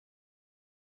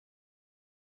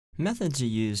Methods are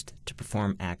used to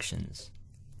perform actions.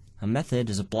 A method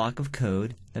is a block of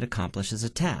code that accomplishes a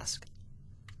task.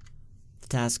 The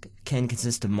task can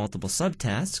consist of multiple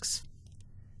subtasks,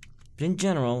 but in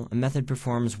general, a method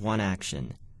performs one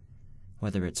action,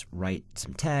 whether it's write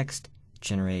some text,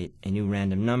 generate a new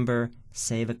random number,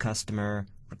 save a customer,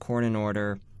 record an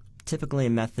order. Typically, a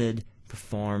method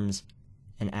performs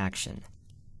an action.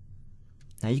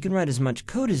 Now, you can write as much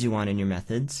code as you want in your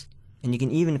methods, and you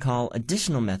can even call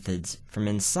additional methods from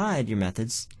inside your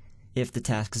methods if the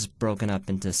task is broken up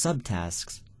into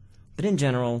subtasks. But in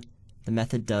general, the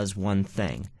method does one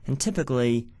thing, and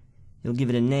typically, you'll give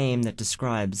it a name that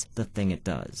describes the thing it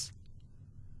does.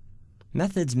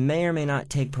 Methods may or may not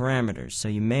take parameters, so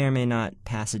you may or may not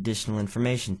pass additional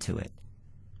information to it.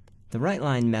 The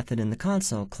WriteLine method in the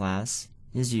console class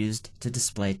is used to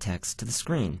display text to the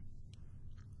screen.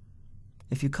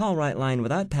 If you call WriteLine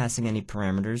without passing any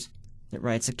parameters, it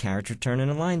writes a carriage return in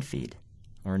a line feed,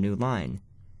 or a new line.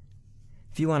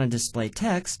 If you want to display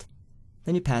text,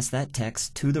 then you pass that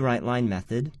text to the WriteLine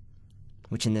method,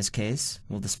 which in this case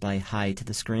will display hi to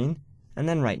the screen, and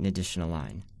then write an additional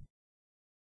line.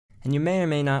 And you may or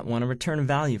may not want to return a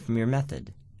value from your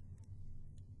method.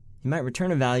 You might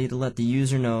return a value to let the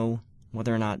user know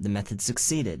whether or not the method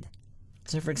succeeded.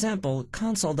 So for example,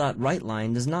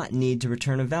 console.WriteLine does not need to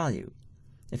return a value.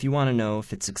 If you want to know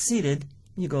if it succeeded,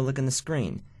 you go look in the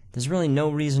screen. There's really no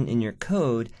reason in your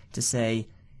code to say,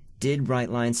 did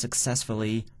WriteLine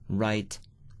successfully write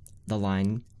the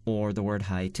line or the word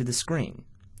hi to the screen?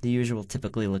 The user will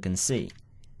typically look and see.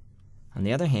 On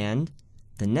the other hand,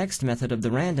 the next method of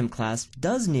the random class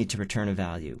does need to return a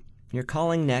value. You're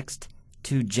calling next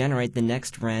to generate the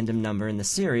next random number in the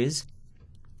series,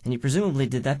 and you presumably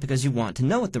did that because you want to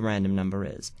know what the random number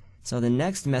is. So the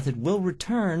next method will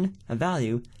return a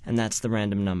value, and that's the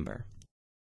random number.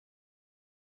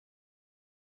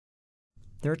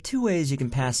 There are two ways you can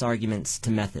pass arguments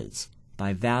to methods,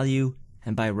 by value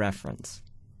and by reference.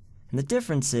 And the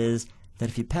difference is that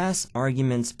if you pass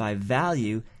arguments by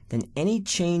value, then any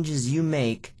changes you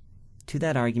make to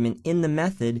that argument in the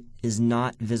method is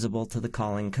not visible to the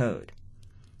calling code.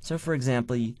 So for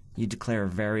example, you declare a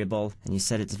variable and you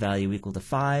set its value equal to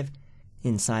 5.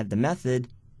 Inside the method,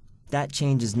 that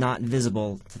change is not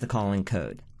visible to the calling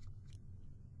code.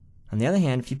 On the other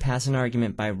hand, if you pass an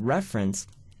argument by reference,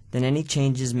 then any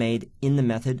changes made in the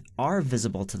method are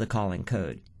visible to the calling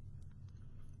code.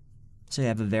 So you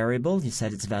have a variable, you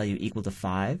set its value equal to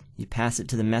 5, you pass it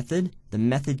to the method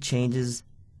changes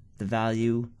the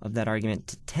value of that argument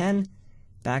to 10.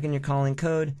 Back in your calling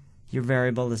code, your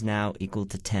variable is now equal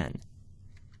to 10.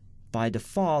 By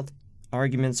default,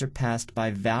 arguments are passed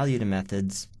by value to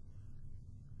methods.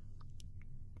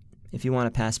 If you want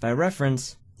to pass by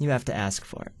reference, you have to ask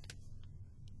for it.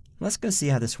 Let's go see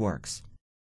how this works.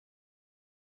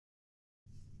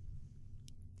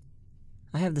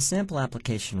 I have the sample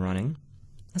application running.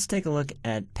 Let's take a look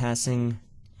at passing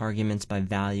arguments by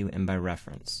value and by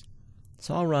reference.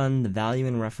 So I'll run the value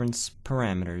and reference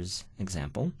parameters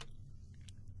example.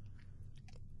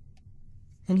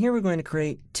 And here we're going to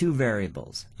create two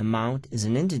variables. Amount is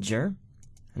an integer,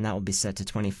 and that will be set to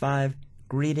 25.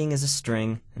 Greeting is a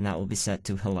string, and that will be set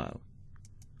to hello.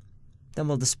 Then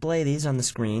we'll display these on the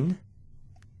screen,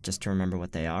 just to remember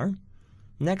what they are.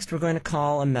 Next, we're going to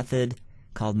call a method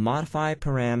called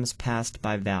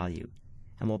modifyParams_passed_by_value,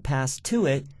 and we'll pass to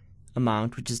it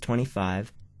amount, which is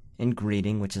 25, and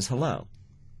greeting, which is hello.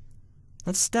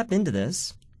 Let's step into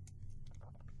this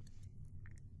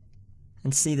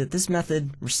and see that this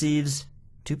method receives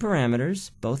two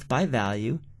parameters, both by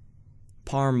value.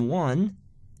 Parm1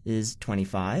 is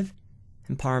 25,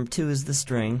 and parm2 is the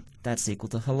string that's equal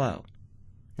to hello.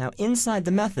 Now inside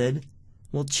the method,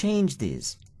 we'll change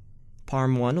these.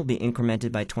 Parm1 will be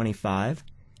incremented by 25.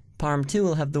 Parm2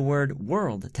 will have the word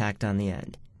world tacked on the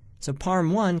end. So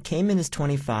parm1 came in as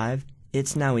 25,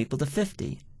 it's now equal to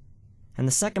 50. And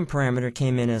the second parameter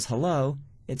came in as hello,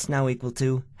 it's now equal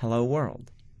to hello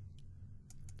world.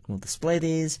 We'll display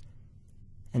these,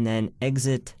 and then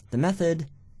exit the method,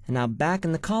 and now back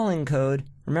in the calling code,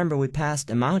 remember we passed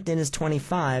amount in as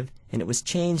 25, and it was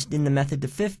changed in the method to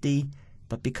 50,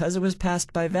 but because it was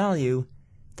passed by value,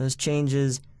 those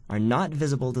changes are not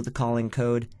visible to the calling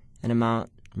code, and amount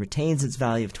retains its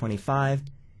value of 25,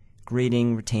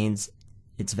 greeting retains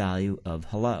its value of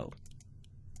hello.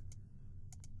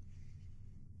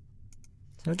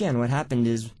 So again, what happened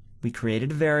is we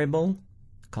created a variable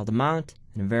called amount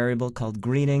and a variable called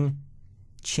greeting,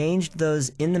 changed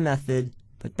those in the method,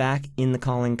 but back in the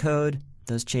calling code,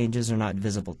 those changes are not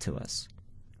visible to us.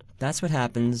 That's what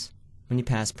happens when you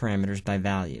pass parameters by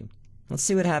value. Let's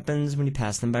see what happens when you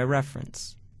pass them by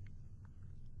reference.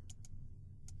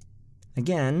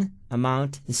 Again,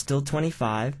 amount is still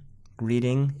 25.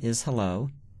 Greeting is hello.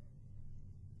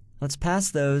 Let's pass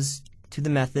those to the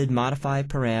method modify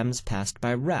params passed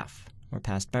by ref, or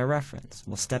passed by reference.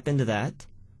 We'll step into that.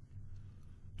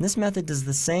 This method does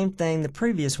the same thing the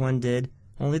previous one did,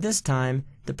 only this time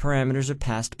the parameters are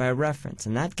passed by reference,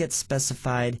 and that gets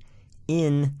specified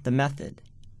in the method.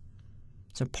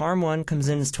 So parm1 comes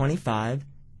in as 25,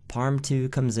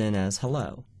 parm2 comes in as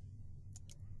hello.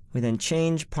 We then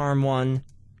change parm1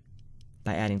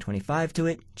 by adding 25 to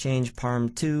it, change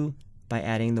parm2 by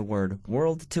adding the word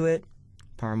world to it.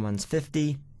 Parm1's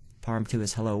 50, parm2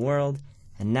 is hello world,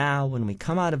 and now when we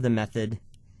come out of the method,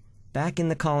 back in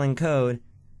the calling code,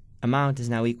 amount is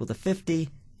now equal to 50,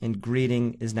 and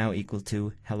greeting is now equal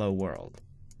to hello world.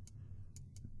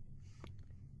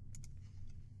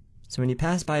 So when you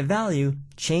pass by value,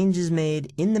 changes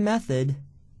made in the method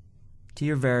to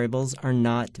your variables are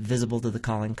not visible to the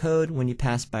calling code. When you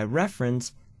pass by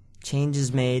reference,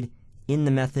 changes made in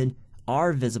the method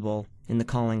are visible in the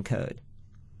calling code.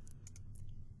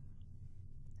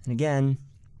 And again,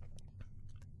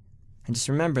 and just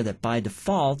remember that by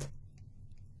default,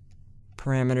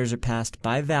 parameters are passed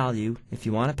by value. If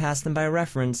you want to pass them by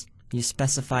reference, you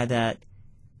specify that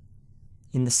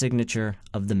in the signature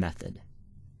of the method.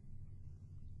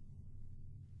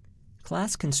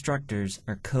 Class constructors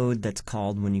are code that's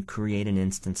called when you create an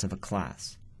instance of a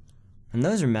class. And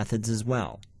those are methods as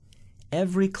well.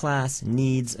 Every class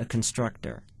needs a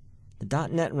constructor. The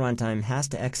 .NET runtime has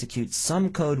to execute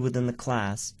some code within the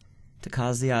class to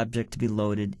cause the object to be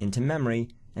loaded into memory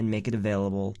and make it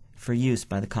available for use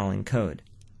by the calling code.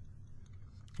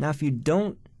 Now, if you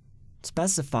don't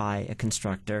specify a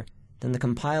constructor, then the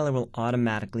compiler will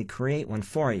automatically create one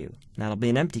for you. That'll be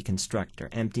an empty constructor,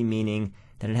 empty meaning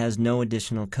that it has no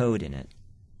additional code in it.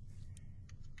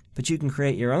 But you can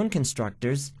create your own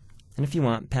constructors, and if you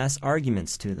want, pass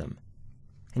arguments to them.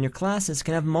 And your classes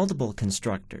can have multiple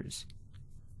constructors.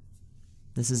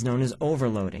 This is known as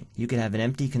overloading. You could have an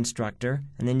empty constructor,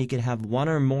 and then you could have one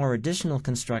or more additional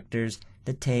constructors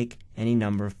that take any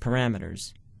number of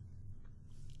parameters.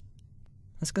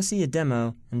 Let's go see a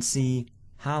demo and see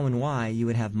how and why you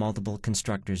would have multiple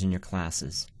constructors in your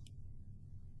classes.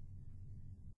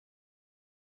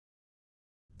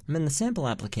 I'm in the sample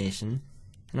application,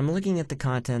 and I'm looking at the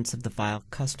contents of the file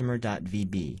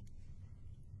customer.vb.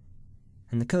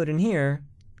 And the code in here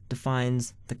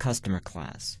defines the customer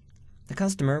class. The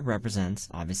customer represents,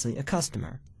 obviously, a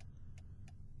customer.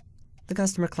 The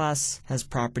customer class has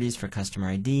properties for customer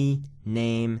ID,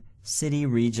 name, city,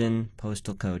 region,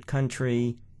 postal code,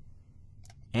 country,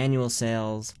 annual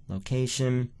sales,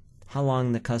 location, how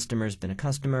long the customer's been a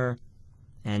customer,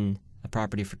 and a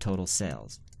property for total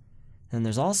sales. And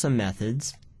there's also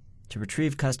methods to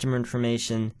retrieve customer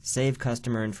information, save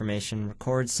customer information,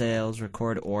 record sales,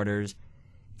 record orders,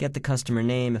 get the customer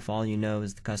name if all you know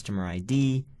is the customer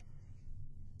ID,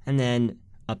 and then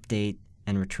update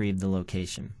and retrieve the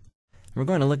location. We're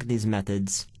going to look at these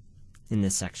methods in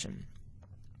this section.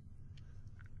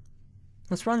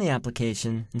 Let's run the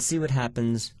application and see what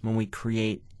happens when we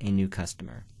create a new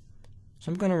customer.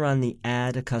 So I'm going to run the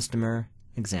add a customer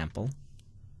example.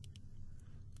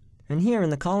 And here in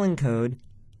the calling code,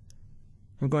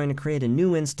 we're going to create a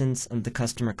new instance of the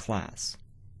customer class.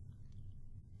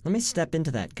 Let me step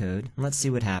into that code and let's see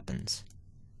what happens.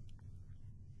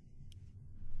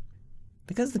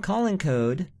 Because the calling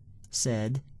code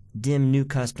said dim new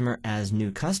customer as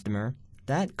new customer,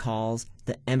 that calls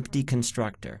the empty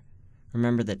constructor.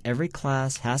 Remember that every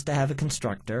class has to have a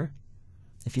constructor.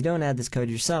 If you don't add this code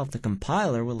yourself, the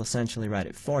compiler will essentially write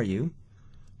it for you.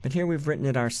 But here we've written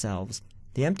it ourselves.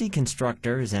 The empty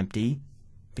constructor is empty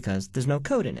because there's no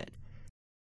code in it.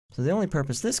 So the only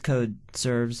purpose this code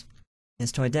serves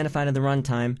is to identify to the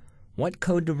runtime what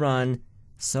code to run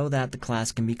so that the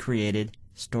class can be created,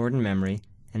 stored in memory,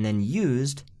 and then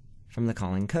used from the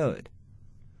calling code.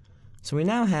 So we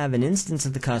now have an instance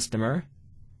of the customer,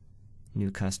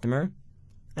 new customer,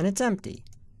 and it's empty.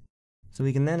 So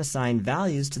we can then assign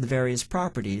values to the various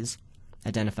properties,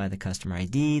 identify the customer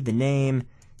ID, the name,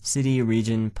 city,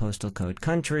 region, postal code,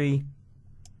 country,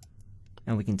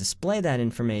 and we can display that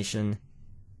information,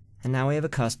 and now we have a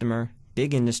customer,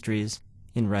 Big Industries,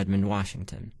 in Redmond,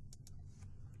 Washington.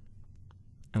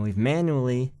 And we've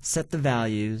manually set the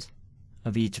values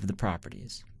of each of the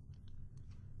properties.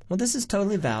 Well, this is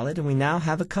totally valid, and we now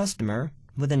have a customer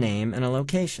with a name and a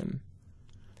location.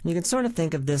 And you can sort of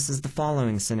think of this as the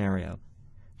following scenario.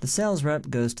 The sales rep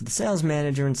goes to the sales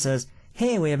manager and says,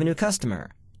 "Hey, we have a new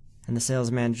customer." And the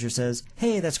sales manager says,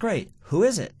 "Hey, that's great. Who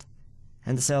is it?"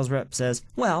 And the sales rep says,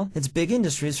 "Well, it's Big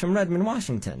Industries from Redmond,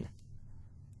 Washington."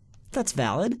 That's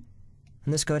valid.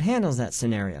 And this code handles that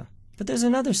scenario. But there's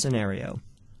another scenario.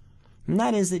 And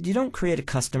that is that you don't create a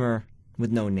customer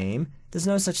with no name. There's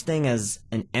no such thing as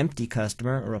an empty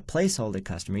customer or a placeholder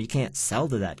customer. You can't sell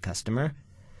to that customer.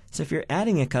 So if you're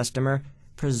adding a customer,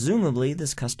 presumably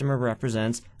this customer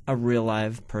represents a real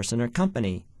live person or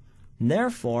company. And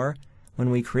therefore, when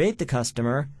we create the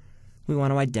customer, we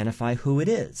want to identify who it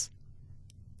is.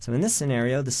 So in this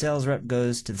scenario, the sales rep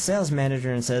goes to the sales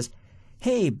manager and says,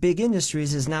 "Hey, Big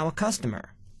Industries is now a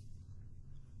customer."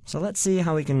 So let's see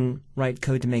how we can write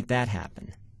code to make that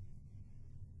happen.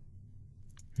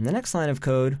 In the next line of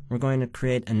code, we're going to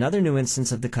create another new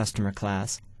instance of the customer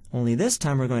class, only this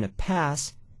time we're going to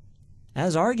pass,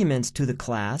 as arguments to the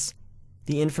class,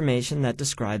 the information that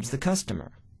describes the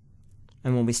customer.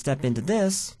 And when we step into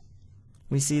this,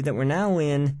 we see that we're now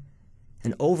in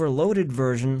an overloaded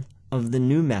version of the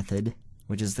new method,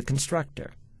 which is the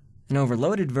constructor. An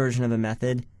overloaded version of a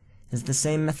method is the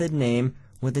same method name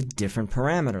with a different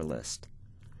parameter list.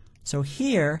 So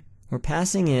here, we're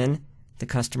passing in the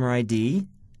customer ID,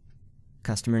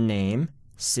 customer name,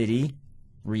 city,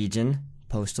 region,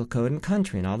 postal code, and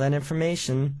country, and all that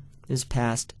information is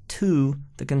passed to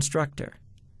the constructor.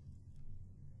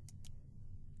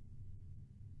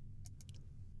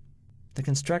 The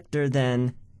constructor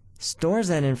then stores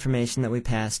that information that we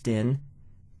passed in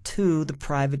to the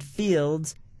private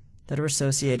fields that are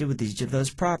associated with each of those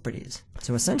properties.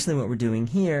 So essentially what we're doing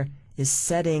here is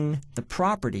setting the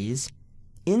properties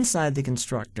inside the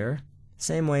constructor,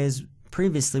 same way as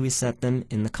previously we set them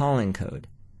in the calling code.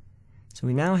 So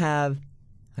we now have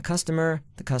a customer,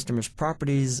 the customer's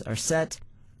properties are set,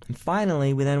 and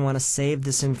finally we then want to save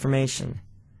this information.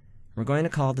 We're going to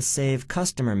call the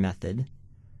SaveCustomer method,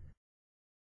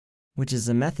 which is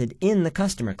a method in the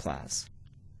customer class.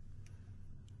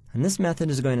 And this method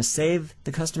is going to save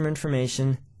the customer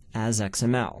information as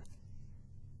XML.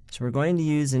 So we're going to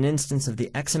use an instance of the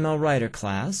XMLWriter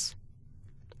class,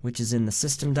 which is in the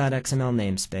system.xml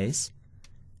namespace,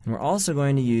 and we're also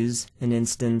going to use an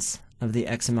instance of the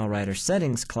XMLWriter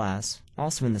settings class,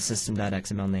 also in the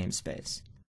system.xml namespace.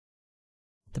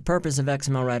 The purpose of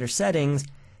XMLWriter settings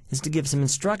is to give some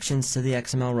instructions to the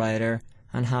XML writer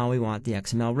on how we want the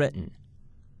XML written.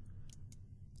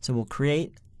 So we'll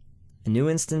create a new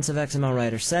instance of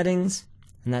XMLWriter settings,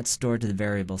 and that's stored to the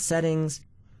variable settings,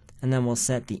 and then we'll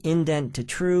set the indent to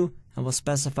true, and we'll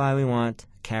specify we want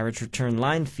carriage return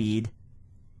line feed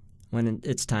when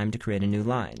it's time to create a new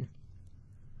line.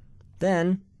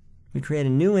 Then we create a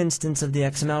new instance of the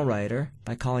XML writer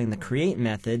by calling the create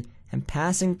method and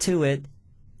passing to it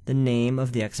the name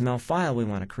of the XML file we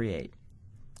want to create.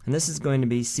 And this is going to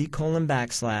be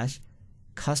 /customer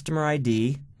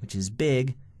ID, which is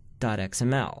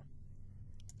big.xml.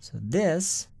 So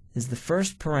this is the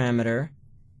first parameter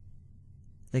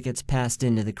that gets passed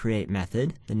into the create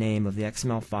method, the name of the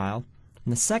XML file.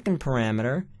 And the second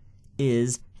parameter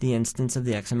is the instance of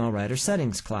the XMLWriter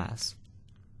settings class.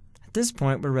 At this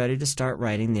point, we're ready to start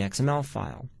writing the XML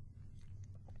file.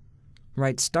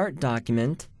 Write start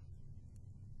document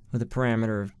with a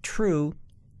parameter of true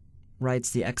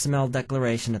writes the XML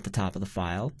declaration at the top of the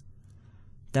file.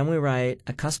 Then we write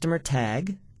a customer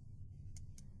tag.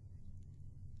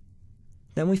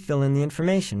 Then we fill in the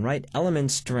information. Write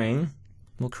element string.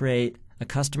 We'll create a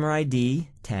customer ID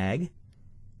tag.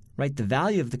 Write the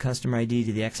value of the customer ID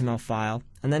to the XML file,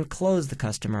 and then close the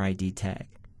customer ID tag.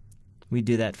 We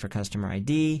do that for customer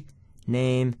ID,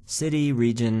 name, city,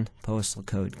 region, postal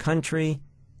code, country.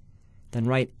 Then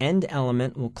write end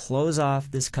element will close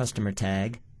off this customer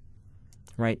tag.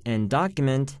 Write end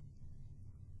document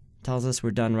tells us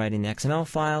we're done writing the XML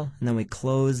file, and then we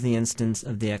close the instance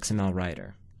of the XML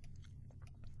writer.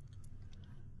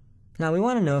 Now we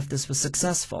want to know if this was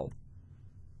successful.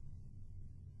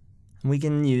 We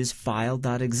can use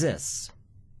file.exists.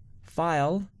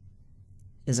 File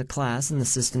is a class in the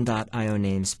system.io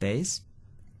namespace,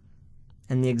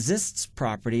 and the exists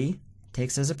property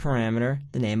takes as a parameter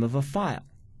the name of a file.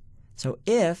 So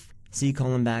if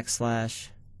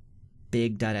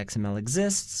 /big.xml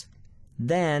exists,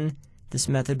 then this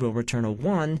method will return a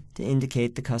 1 to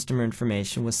indicate the customer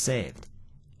information was saved.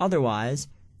 Otherwise,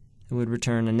 it would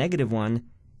return a -1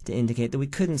 to indicate that we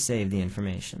couldn't save the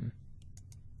information.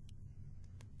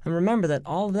 And remember that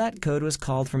all of that code was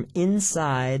called from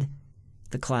inside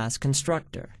the class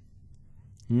constructor.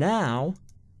 Now,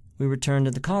 we return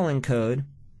to the calling code,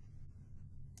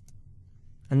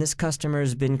 and this customer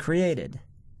has been created.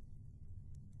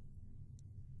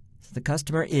 So the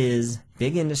customer is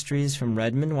Big Industries from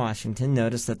Redmond, Washington.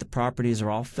 Notice that the properties are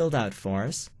all filled out for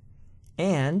us.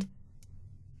 And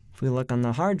if we look on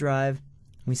the hard drive,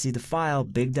 we see the file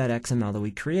big.xml that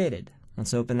we created.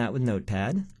 Let's open that with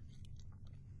Notepad.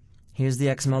 Here's the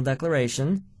XML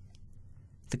declaration,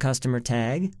 the customer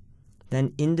tag,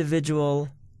 then individual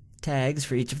tags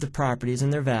for each of the properties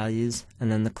and their values,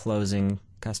 and then the closing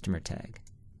customer tag.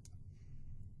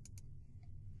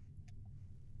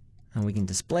 And we can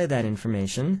display that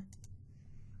information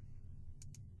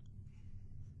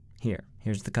here.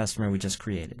 Here's the customer we just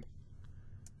created.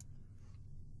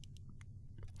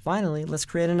 Finally, let's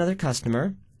create another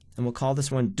customer, and we'll call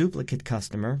this one duplicate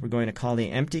customer. We're going to call the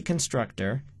empty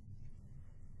constructor.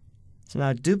 So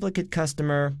now duplicate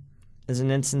customer is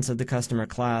an instance of the customer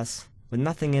class with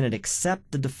nothing in it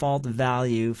except the default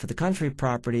value for the country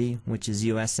property, which is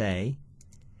USA.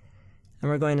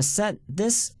 And we're going to set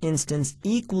this instance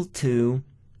equal to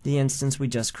the instance we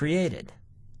just created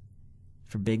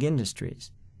for big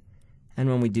industries. And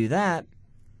when we do that,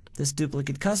 this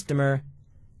duplicate customer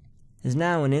is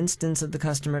now an instance of the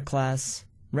customer class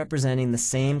representing the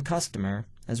same customer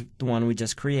as the one we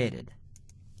just created.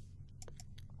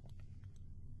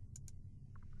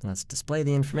 Let's display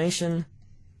the information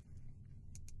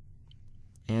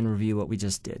and review what we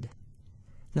just did. In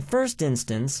the first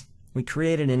instance, we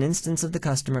created an instance of the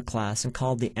customer class and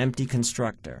called the empty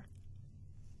constructor.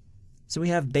 So we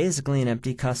have basically an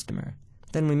empty customer.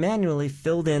 Then we manually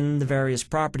filled in the various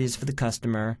properties for the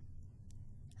customer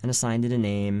and assigned it a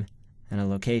name and a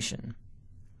location.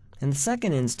 In the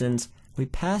second instance, we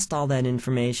passed all that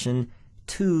information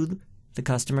to the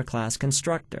customer class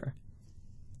constructor,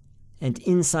 and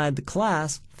inside the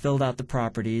class filled out the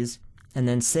properties and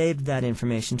then saved that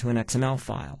information to an XML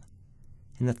file.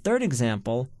 In the third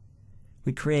example,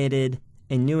 we created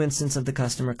a new instance of the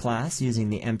customer class using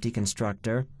the empty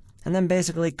constructor and then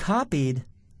basically copied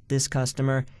this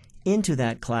customer into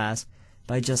that class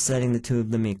by just setting the two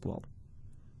of them equal.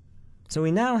 So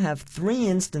we now have three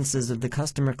instances of the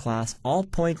customer class all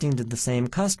pointing to the same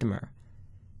customer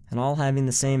and all having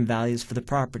the same values for the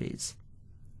properties.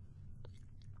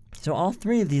 So all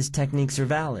three of these techniques are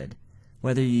valid,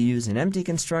 whether you use an empty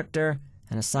constructor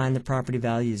and assign the property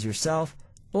values yourself,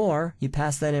 or you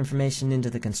pass that information into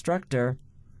the constructor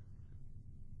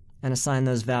and assign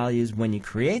those values when you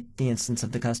create the instance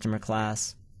of the customer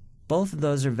class. Both of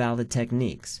those are valid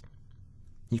techniques.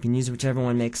 You can use whichever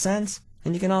one makes sense,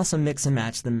 and you can also mix and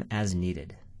match them as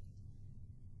needed.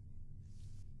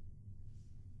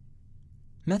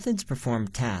 Methods perform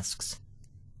tasks,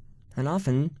 and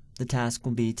often the task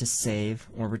will be to save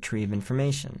or retrieve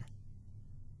information.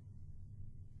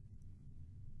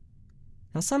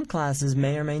 Now, some classes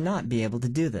may or may not be able to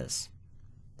do this.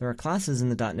 There are classes in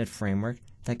the .NET framework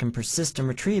that can persist and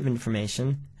retrieve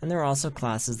information, and there are also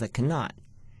classes that cannot.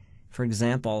 For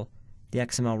example, the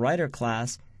XML Writer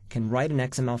class can write an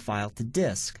XML file to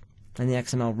disk, and the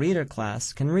XML Reader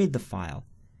class can read the file.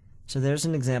 So there's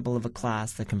an example of a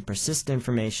class that can persist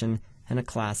information and a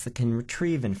class that can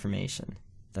retrieve information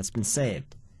that's been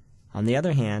saved. On the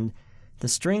other hand, the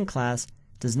String class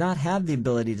does not have the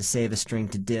ability to save a string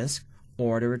to disk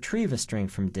or to retrieve a string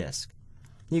from disk.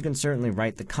 You can certainly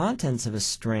write the contents of a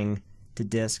string to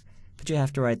disk, but you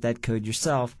have to write that code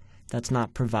yourself. That's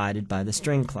not provided by the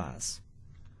String class.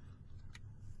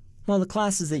 Well, the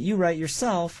classes that you write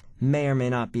yourself may or may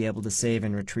not be able to save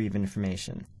and retrieve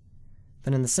information.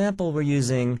 But in the sample we're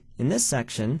using in this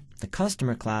section, the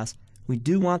customer class, we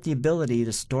do want the ability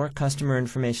to store customer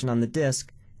information on the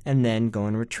disk and then go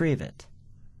and retrieve it,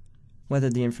 whether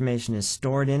the information is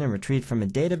stored in and retrieved from a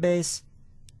database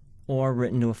or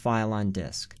written to a file on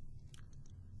disk.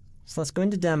 So let's go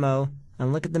into Demo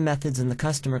and look at the methods in the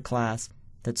customer class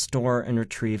that store and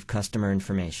retrieve customer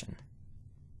information.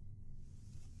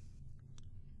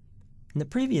 In the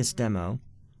previous demo,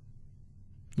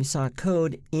 you saw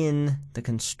code in the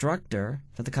constructor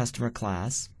for the customer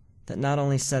class that not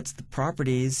only sets the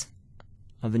properties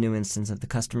of a new instance of the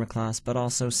customer class, but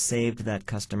also saved that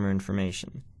customer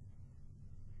information.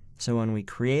 So when we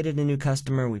created a new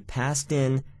customer, we passed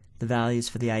in the values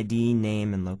for the ID,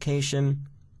 name, and location,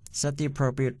 set the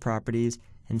appropriate properties,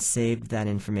 and saved that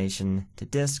information to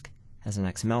disk as an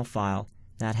XML file.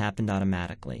 That happened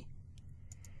automatically.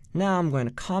 Now I'm going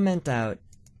to comment out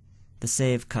the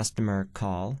save customer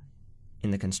call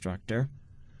in the constructor,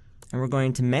 and we're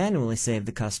going to manually save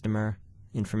the customer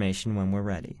information when we're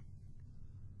ready.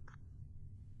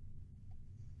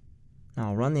 Now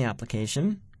I'll run the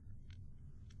application,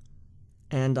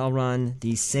 and I'll run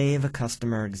the save a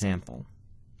customer example.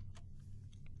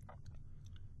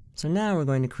 So now we're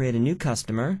going to create a new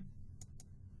customer,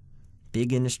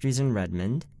 Big Industries in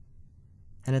Redmond,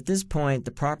 and at this point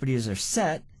the properties are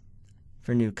set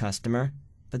for new customer,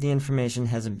 but the information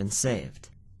hasn't been saved.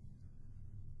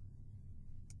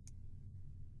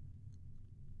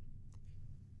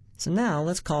 So now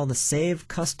let's call the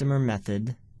SaveCustomer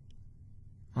method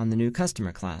on the new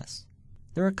customer class.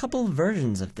 There are a couple of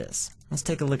versions of this. Let's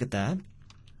take a look at that.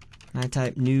 I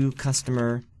type new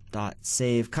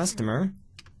customer.SaveCustomer.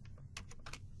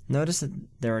 Notice that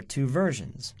there are two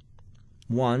versions.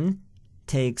 One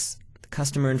takes the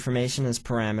customer information as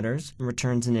parameters and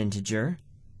returns an integer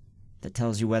that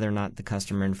tells you whether or not the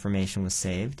customer information was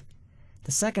saved.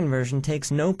 The second version takes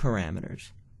no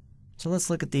parameters. So let's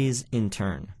look at these in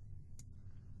turn.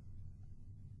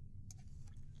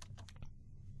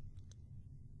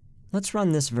 Let's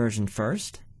run this version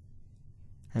first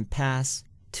and pass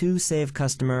to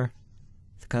SaveCustomer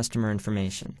the customer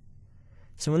information.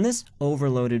 So in this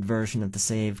overloaded version of the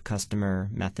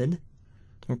SaveCustomer method,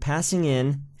 we're passing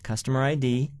in customer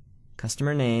ID,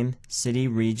 customer name, city,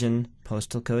 region,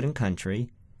 postal code, and country,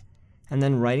 and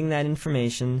then writing that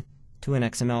information to an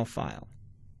XML file.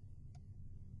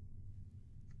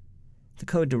 The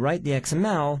code to write the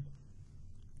XML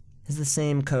is the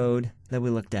same code that we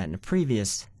looked at in a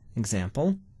previous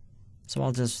example, so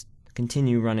I'll just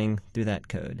continue running through that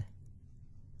code.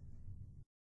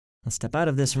 I'll step out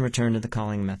of this and return to the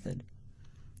calling method.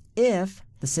 If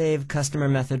the SaveCustomer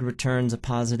method returns a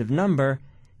positive number,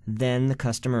 then the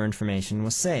customer information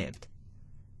was saved.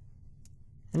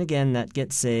 And again, that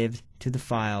gets saved to the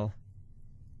file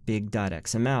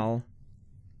big.xml,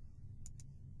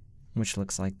 which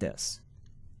looks like this.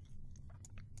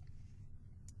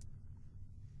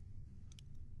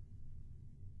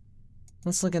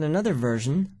 Let's look at another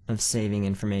version of saving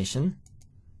information.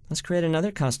 Let's create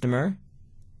another customer.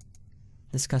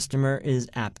 This customer is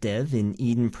AppDev in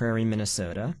Eden Prairie,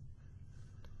 Minnesota.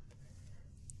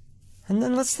 And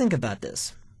then let's think about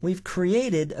this. We've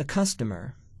created a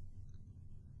customer,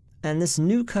 and this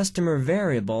new customer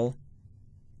variable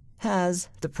has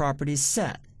the properties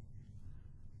set.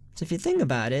 So if you think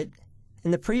about it, in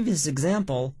the previous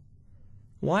example,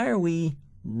 why are we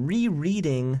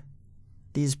rereading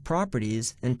these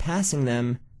properties and passing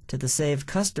them to the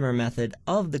SaveCustomer method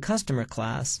of the customer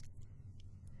class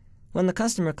when the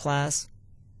customer class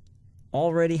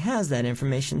already has that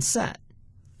information set?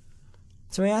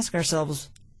 So we ask ourselves,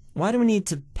 why do we need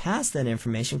to pass that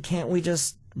information? Can't we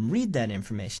just read that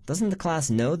information? Doesn't the class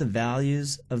know the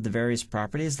values of the various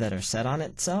properties that are set on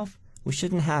itself? We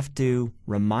shouldn't have to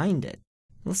remind it.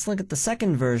 Let's look at the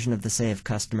second version of the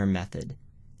SaveCustomer method.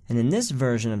 And in this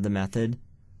version of the method,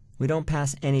 we don't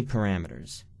pass any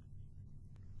parameters.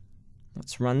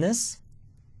 Let's run this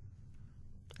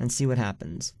and see what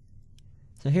happens.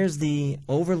 So here's the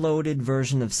overloaded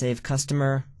version of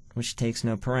SaveCustomer, which takes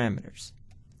no parameters.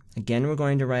 Again, we're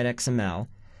going to write XML,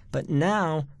 but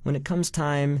now when it comes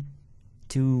time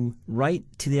to write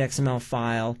to the XML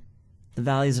file the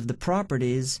values of the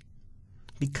properties,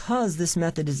 because this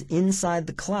method is inside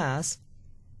the class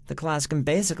can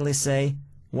basically say,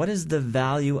 what is the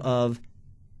value of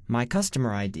my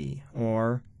customer ID,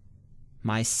 or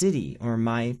my city, or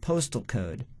my postal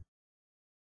code?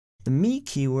 The me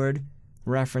keyword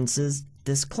references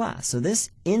this class. So this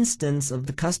instance of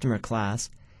the customer class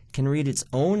can read its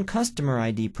own customer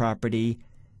ID property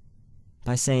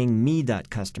by saying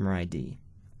me.customerID,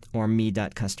 or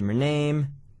me.customername,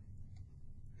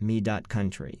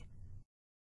 me.country.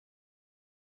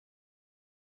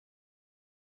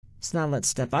 So now let's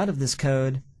step out of this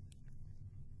code,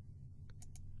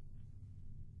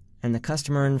 and the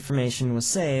customer information was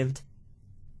saved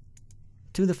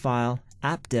to the file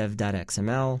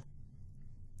appdev.xml.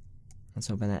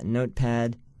 Let's open that in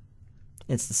Notepad.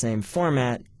 It's the same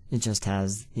format, it just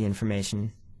has the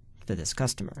information for this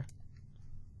customer.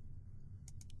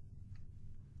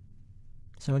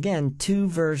 So again, two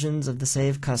versions of the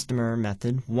SaveCustomer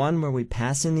method. One where we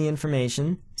pass in the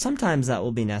information. Sometimes that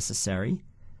will be necessary,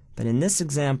 but in this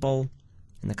example,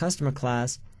 in the customer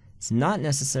class, it's not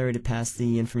necessary to pass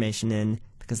the information in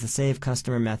because the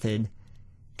SaveCustomer method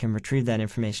can retrieve that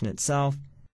information itself.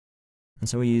 And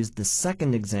so we use the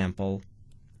second example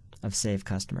of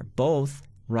SaveCustomer. Both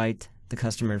write the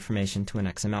customer information to an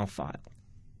XML file.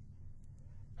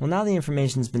 Well, now the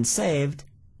information's been saved,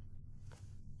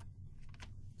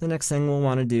 the next thing we'll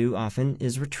want to do often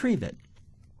is retrieve it.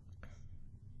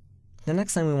 The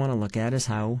next thing we want to look at is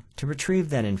how to retrieve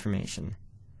that information.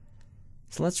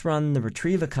 So let's run the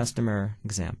retrieve a customer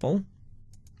example.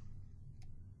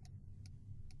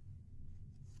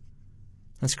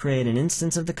 Let's create an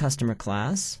instance of the customer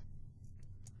class.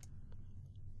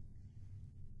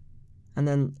 And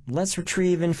then let's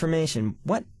retrieve information.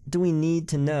 What do we need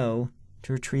to know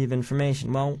to retrieve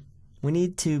information? Well, we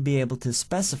need to be able to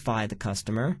specify the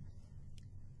customer.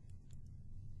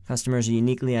 Customers are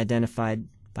uniquely identified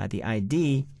by the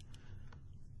ID.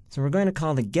 So we're going to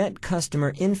call the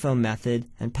getCustomerInfo method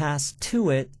and pass to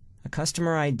it a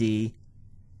customer ID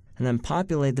and then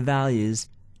populate the values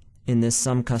in this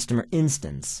SomeCustomer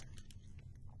instance.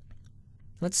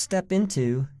 Let's step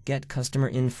into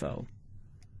getCustomerInfo,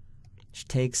 which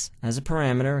takes as a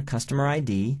parameter a customer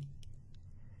ID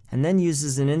and then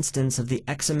uses an instance of the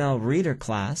XMLReader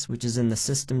class, which is in the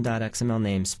system.xml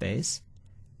namespace,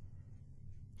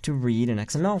 to read an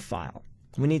XML file.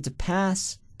 We need to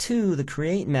pass to the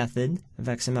create method of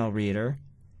XMLReader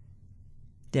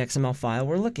the XML file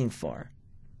we're looking for,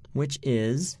 which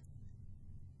is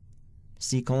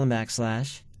c:\big.xml.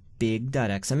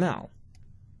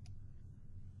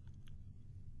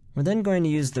 We're then going to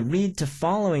use the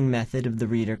readToFollowing method of the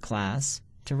reader class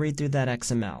to read through that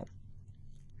XML.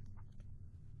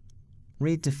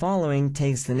 ReadToFollowing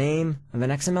takes the name of an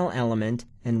XML element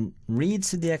and reads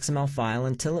through the XML file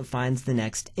until it finds the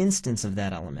next instance of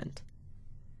that element.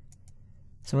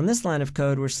 So in this line of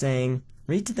code, we're saying,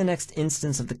 read to the next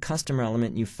instance of the customer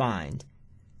element you find,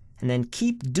 and then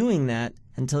keep doing that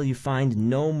until you find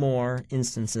no more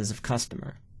instances of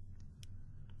customer.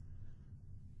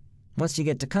 Once you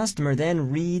get to customer, then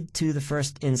read to the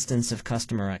first instance of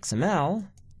customer XML.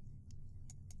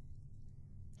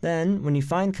 Then, when you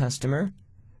find customer,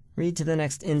 read to the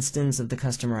next instance of the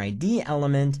customer ID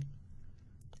element,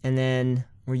 and then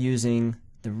we're using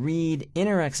the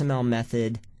readInnerXML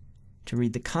method to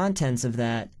read the contents of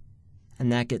that,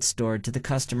 and that gets stored to the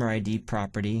customer ID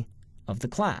property of the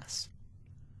class.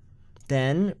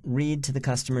 Then, read to the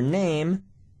customer name,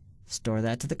 store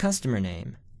that to the customer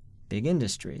name, Big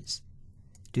Industries.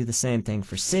 Do the same thing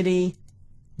for city,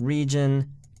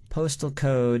 region, postal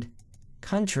code,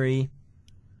 country,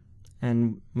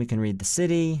 and we can read the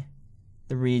city,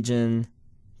 the region,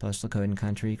 postal code, and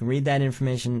country. You can read that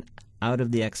information out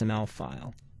of the XML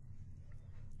file.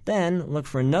 Then look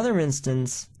for another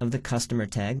instance of the customer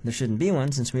tag. There shouldn't be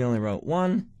one since we only wrote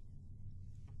one.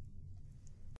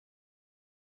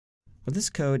 What this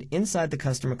code inside the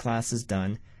customer class has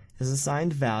done is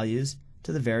assigned values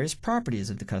to the various properties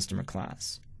of the customer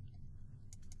class.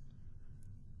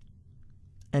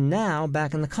 And now,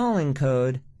 back in the calling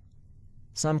code,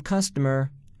 SomeCustomer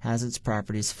has its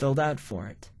properties filled out for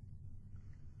it.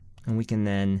 And we can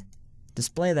then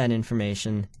display that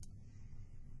information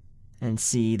and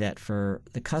see that for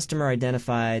the customer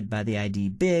identified by the ID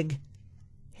Big,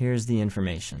 here's the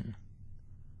information.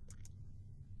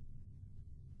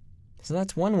 So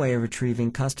that's one way of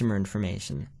retrieving customer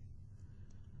information.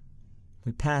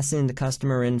 We pass into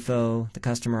customer info the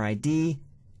customer ID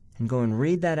and go and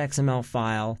read that XML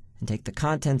file and take the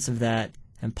contents of that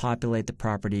and populate the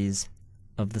properties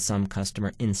of the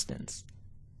SomeCustomer instance.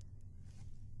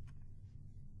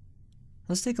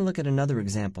 Let's take a look at another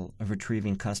example of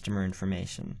retrieving customer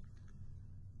information.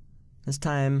 This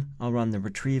time I'll run the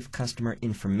retrieve customer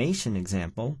information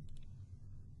example,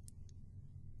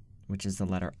 which is the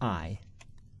letter I.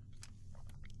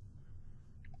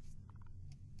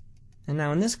 And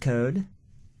now in this code,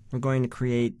 we're going to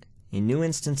create a new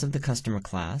instance of the customer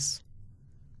class,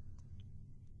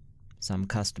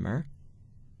 SomeCustomer.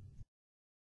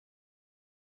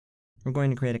 We're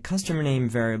going to create a customer name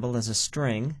variable as a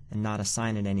string and not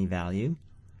assign it any value,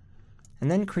 and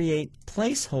then create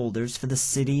placeholders for the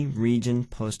city, region,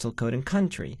 postal code, and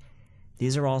country.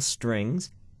 These are all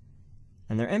strings,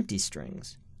 and they're empty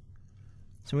strings.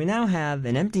 So we now have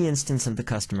an empty instance of the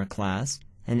customer class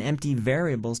and empty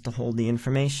variables to hold the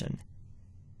information.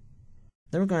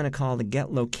 Then we're going to call the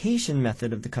getLocation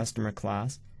method of the customer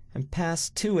class and pass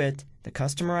to it the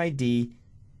customer ID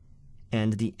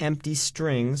and the empty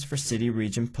strings for city,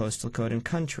 region, postal code, and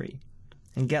country.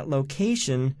 And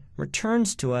getLocation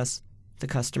returns to us the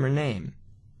customer name.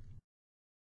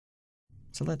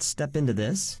 So let's step into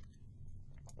this.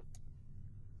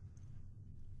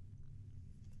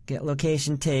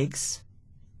 GetLocation takes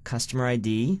customer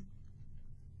ID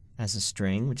as a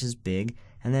string, which is big,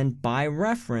 and then by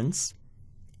reference,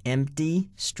 empty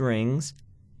strings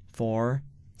for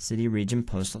city, region,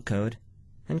 postal code,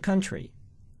 and country.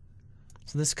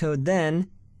 So this code then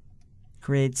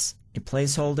creates a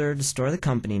placeholder to store the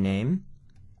company name,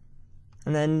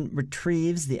 and then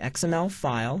retrieves the XML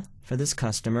file for this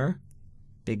customer,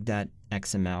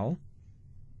 big.xml,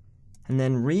 and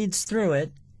then reads through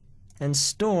it and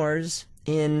stores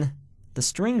in the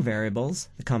string variables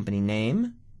the company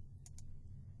name,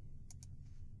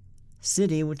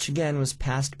 city, which again was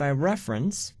passed by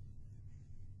reference,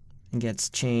 and gets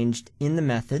changed in the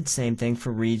method, same thing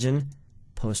for region,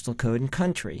 postal code, and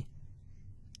country.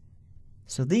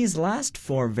 So these last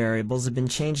four variables have been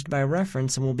changed by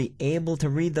reference, and we'll be able to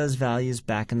read those values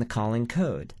back in the calling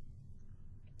code.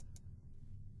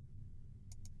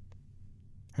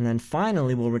 And then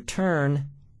finally, we'll return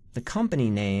the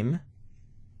company name,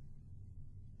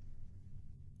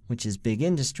 which is Big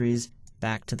Industries,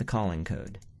 back to the calling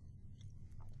code.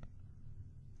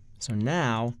 So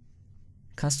now,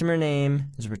 customer name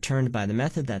is returned by the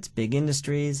method, that's Big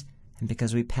Industries, and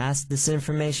because we passed this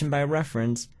information by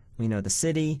reference, we know the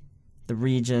city, the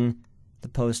region, the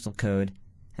postal code,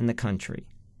 and the country.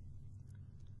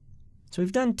 So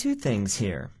we've done two things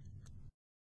here.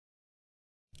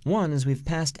 One is we've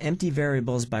passed empty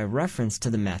variables by reference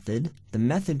to the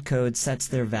method code sets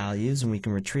their values and we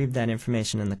can retrieve that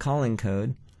information in the calling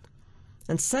code.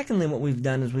 And secondly, what we've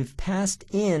done is we've passed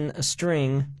in a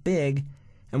string, big,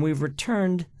 and we've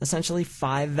returned essentially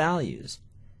 5 values.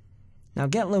 Now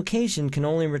getLocation can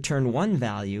only return 1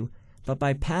 value, but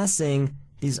by passing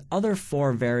these other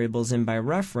 4 variables in by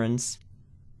reference,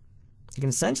 you can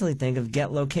essentially think of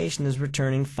getLocation as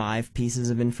returning 5 pieces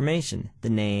of information, the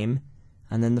name,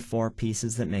 and then the 4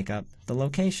 pieces that make up the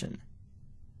location.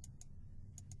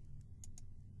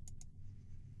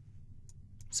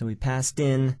 So we passed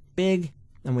in big,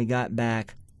 and we got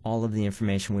back all of the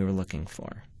information we were looking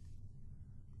for.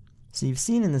 So you've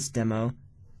seen in this demo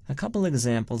a couple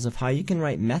examples of how you can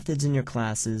write methods in your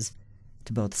classes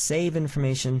to both save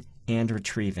information and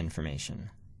retrieve information.